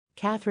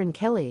Kathryn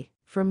Kelly,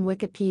 from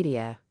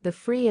Wikipedia, the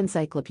free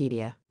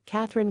encyclopedia.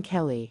 Kathryn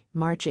Kelly,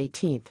 March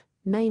 18,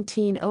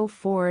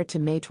 1904 to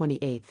May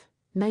 28,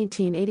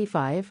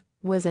 1985,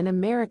 was an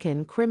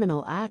American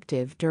criminal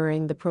active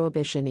during the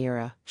Prohibition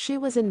era. She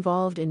was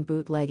involved in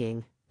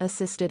bootlegging,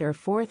 assisted her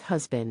fourth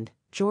husband,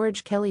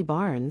 George Kelly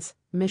Barnes,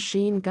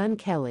 Machine Gun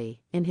Kelly,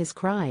 in his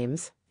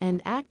crimes,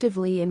 and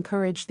actively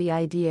encouraged the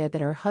idea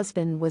that her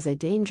husband was a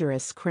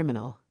dangerous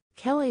criminal.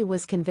 Kelly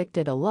was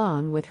convicted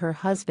along with her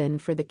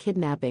husband for the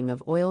kidnapping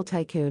of oil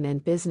tycoon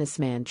and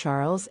businessman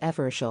Charles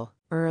Evershall.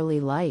 Early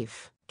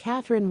life.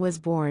 Kathryn was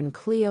born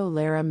Cleo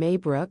Lara Mae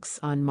Brooks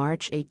on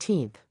March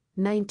 18,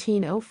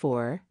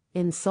 1904,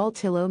 in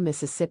Saltillo,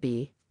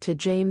 Mississippi, to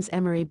James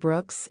Emery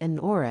Brooks and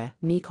Nora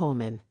Nee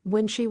Coleman.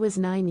 When she was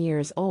 9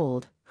 years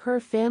old, her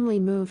family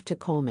moved to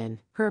Coleman.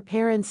 Her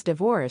parents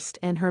divorced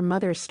and her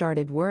mother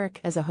started work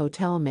as a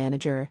hotel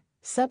manager,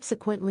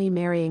 subsequently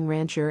marrying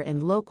rancher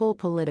and local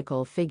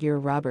political figure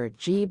Robert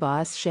G.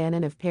 Boss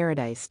Shannon of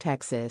Paradise,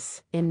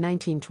 Texas, in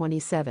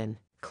 1927.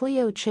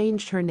 Cleo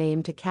changed her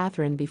name to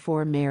Kathryn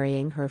before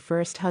marrying her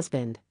first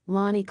husband,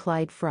 Lonnie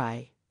Clyde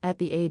Fry. At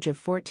the age of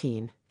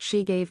 14,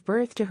 she gave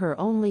birth to her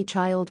only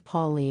child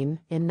Pauline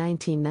in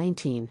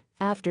 1919.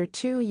 After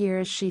 2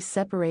 years she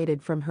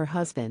separated from her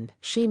husband.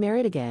 She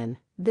married again,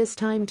 this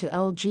time to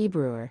L.G.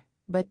 Brewer,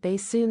 but they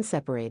soon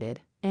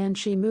separated, and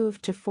she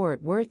moved to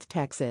Fort Worth,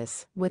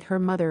 Texas, with her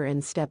mother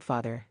and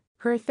stepfather.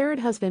 Her third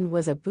husband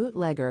was a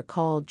bootlegger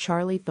called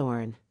Charlie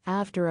Thorne.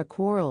 After a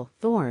quarrel,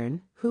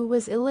 Thorne, who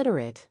was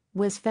illiterate,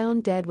 was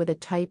found dead with a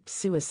typed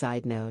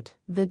suicide note.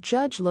 The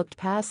judge looked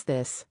past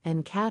this,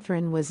 and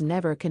Kathryn was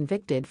never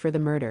convicted for the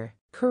murder.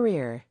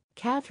 Career.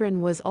 Kathryn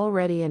was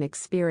already an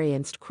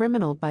experienced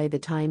criminal by the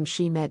time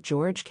she met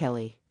George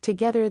Kelly.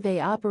 Together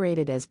they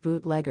operated as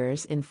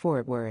bootleggers in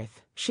Fort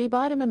Worth. She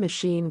bought him a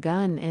machine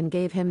gun and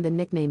gave him the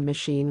nickname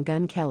Machine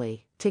Gun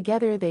Kelly.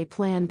 Together they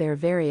planned their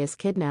various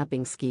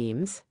kidnapping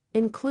schemes,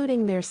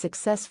 including their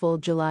successful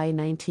July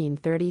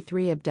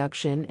 1933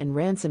 abduction and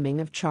ransoming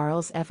of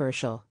Charles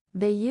Evershall.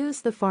 They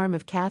used the farm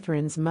of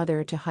Kathryn's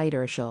mother to hide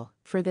Herschel.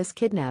 For this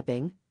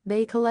kidnapping,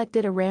 they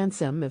collected a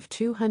ransom of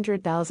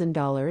 $200,000,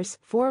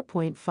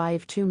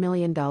 $4.52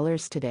 million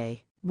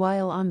today.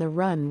 While on the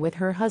run with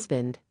her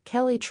husband,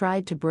 Kelly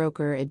tried to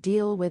broker a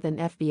deal with an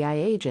FBI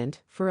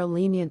agent for a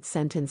lenient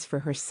sentence for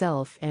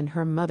herself and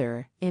her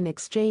mother in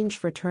exchange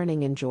for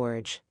turning in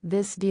George.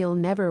 This deal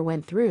never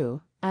went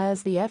through,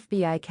 as the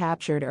FBI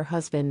captured her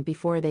husband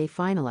before they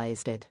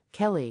finalized it.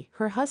 Kelly,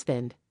 her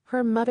husband,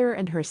 her mother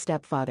and her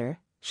stepfather,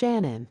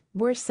 Shannon,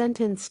 were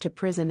sentenced to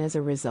prison as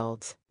a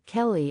result.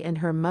 Kelly and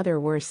her mother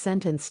were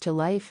sentenced to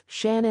life.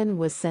 Shannon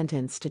was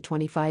sentenced to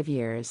 25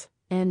 years.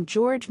 And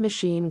George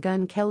Machine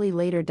Gun Kelly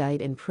later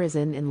died in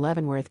prison in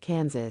Leavenworth,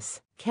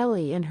 Kansas.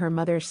 Kelly and her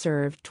mother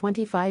served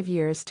 25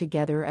 years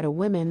together at a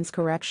women's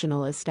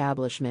correctional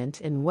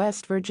establishment in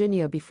West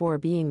Virginia before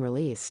being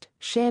released.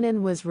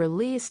 Shannon was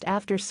released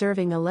after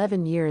serving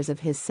 11 years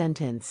of his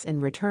sentence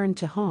and returned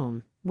to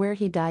home, where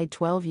he died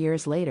 12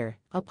 years later.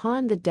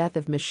 Upon the death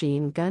of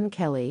Machine Gun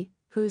Kelly,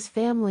 whose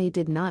family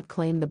did not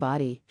claim the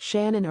body,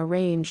 Shannon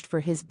arranged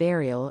for his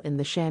burial in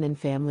the Shannon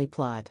family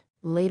plot.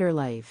 Later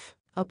life.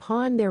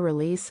 Upon their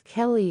release,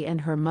 Kelly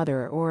and her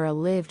mother Ora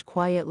lived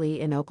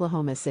quietly in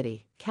Oklahoma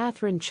City.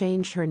 Kathryn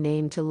changed her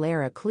name to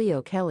Lara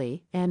Cleo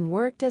Kelly and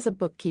worked as a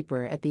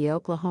bookkeeper at the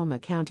Oklahoma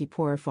County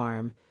Poor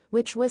Farm,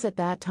 which was at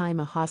that time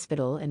a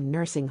hospital and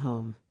nursing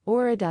home.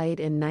 Ora died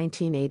in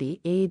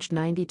 1980, aged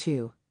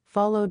 92,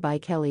 followed by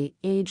Kelly,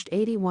 aged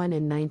 81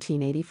 in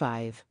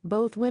 1985.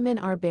 Both women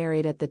are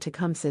buried at the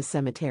Tecumseh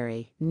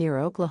Cemetery, near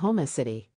Oklahoma City.